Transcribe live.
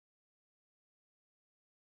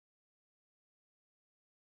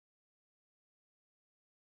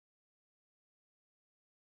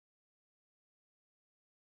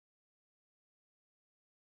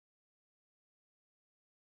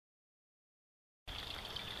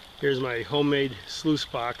Here's my homemade sluice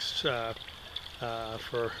box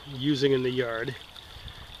for using in the yard.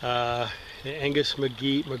 Angus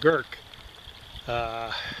MacKirk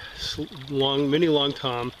mini long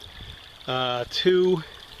tom, 2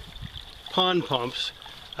 pond pumps,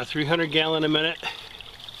 a 300 gallon a minute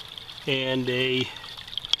and a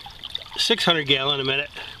 600 gallon a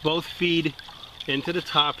minute. Both feed into the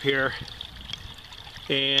top here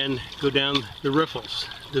and go down the riffles.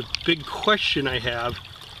 The big question I have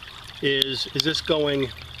is this going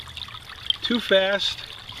too fast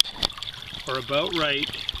or about right?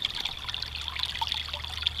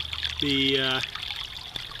 I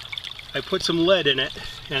put some lead in it,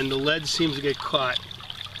 and the lead seems to get caught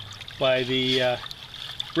by the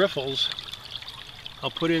riffles. I'll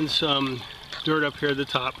put in some dirt up here at the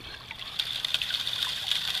top.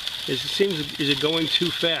 Is it going too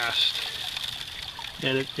fast?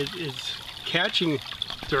 And it's catching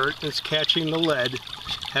dirt, it's catching the lead.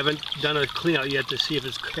 Haven't done a clean out yet to see if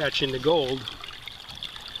it's catching the gold.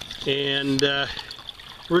 And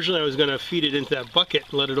originally I was going to feed it into that bucket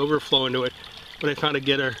and let it overflow into it, but I found to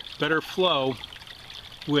get a better flow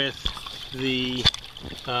with the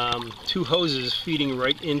 2 hoses feeding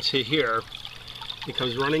right into here. It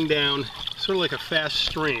comes running down sort of like a fast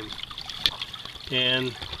stream.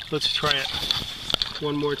 And let's try it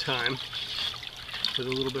one more time with a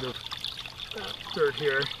little bit of dirt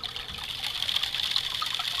here.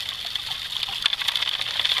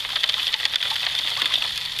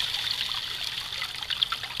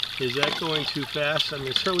 Is that going too fast? I mean,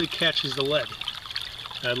 it certainly catches the lead.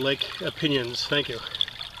 I'd like opinions. Thank you.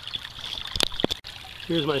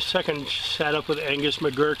 Here's my second setup with Angus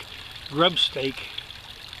MacKirk Grub Steak,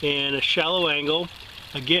 and a shallow angle.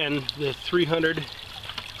 Again, the 300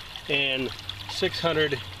 and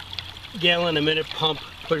 600 gallon a minute pump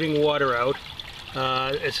putting water out.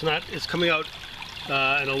 It's coming out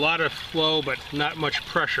in a lot of flow, but not much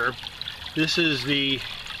pressure. This is the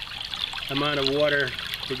amount of water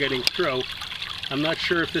we're getting through. I'm not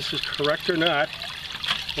sure if this is correct or not.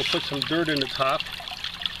 We'll put some dirt in the top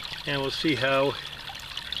and we'll see how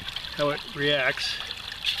it reacts.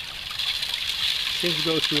 Seems to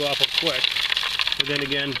go through awful quick, but then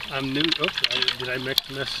again, I'm new. Oops, did I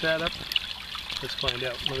mess that up? Let's find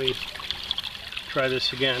out. Let me try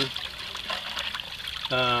this again.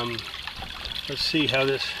 Let's see how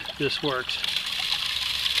this works.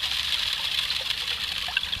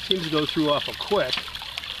 Seems to go through awful quick,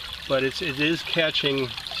 but it is catching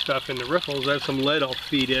stuff in the riffles. I have some lead I'll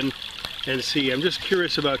feed in and see. I'm just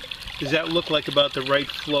curious about, does that look like about the right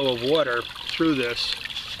flow of water through this?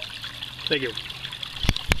 Thank you.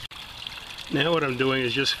 Now what I'm doing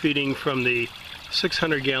is just feeding from the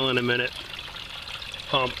 600 gallon a minute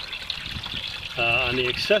pump on the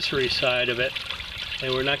accessory side of it,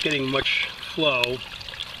 and we're not getting much flow.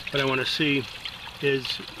 What I want to see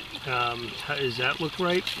is, does that look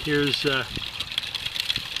right? Here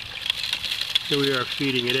we are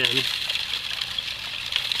feeding it in.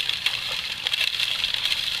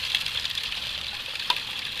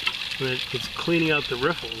 And it's cleaning out the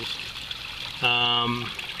riffles.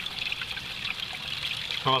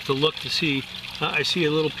 I'll have to look to see. I see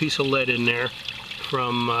a little piece of lead in there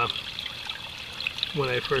from when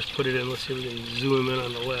I first put it in. Let's see if we can zoom in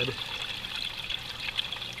on the lead.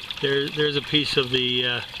 There's a piece of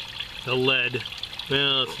the lead.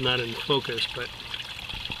 Well, it's not in focus, but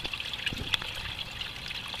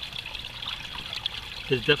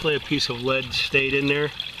there's definitely a piece of lead stayed in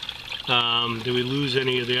there. Did we lose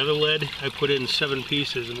any of the other lead? I put in 7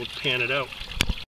 pieces and we'll pan it out.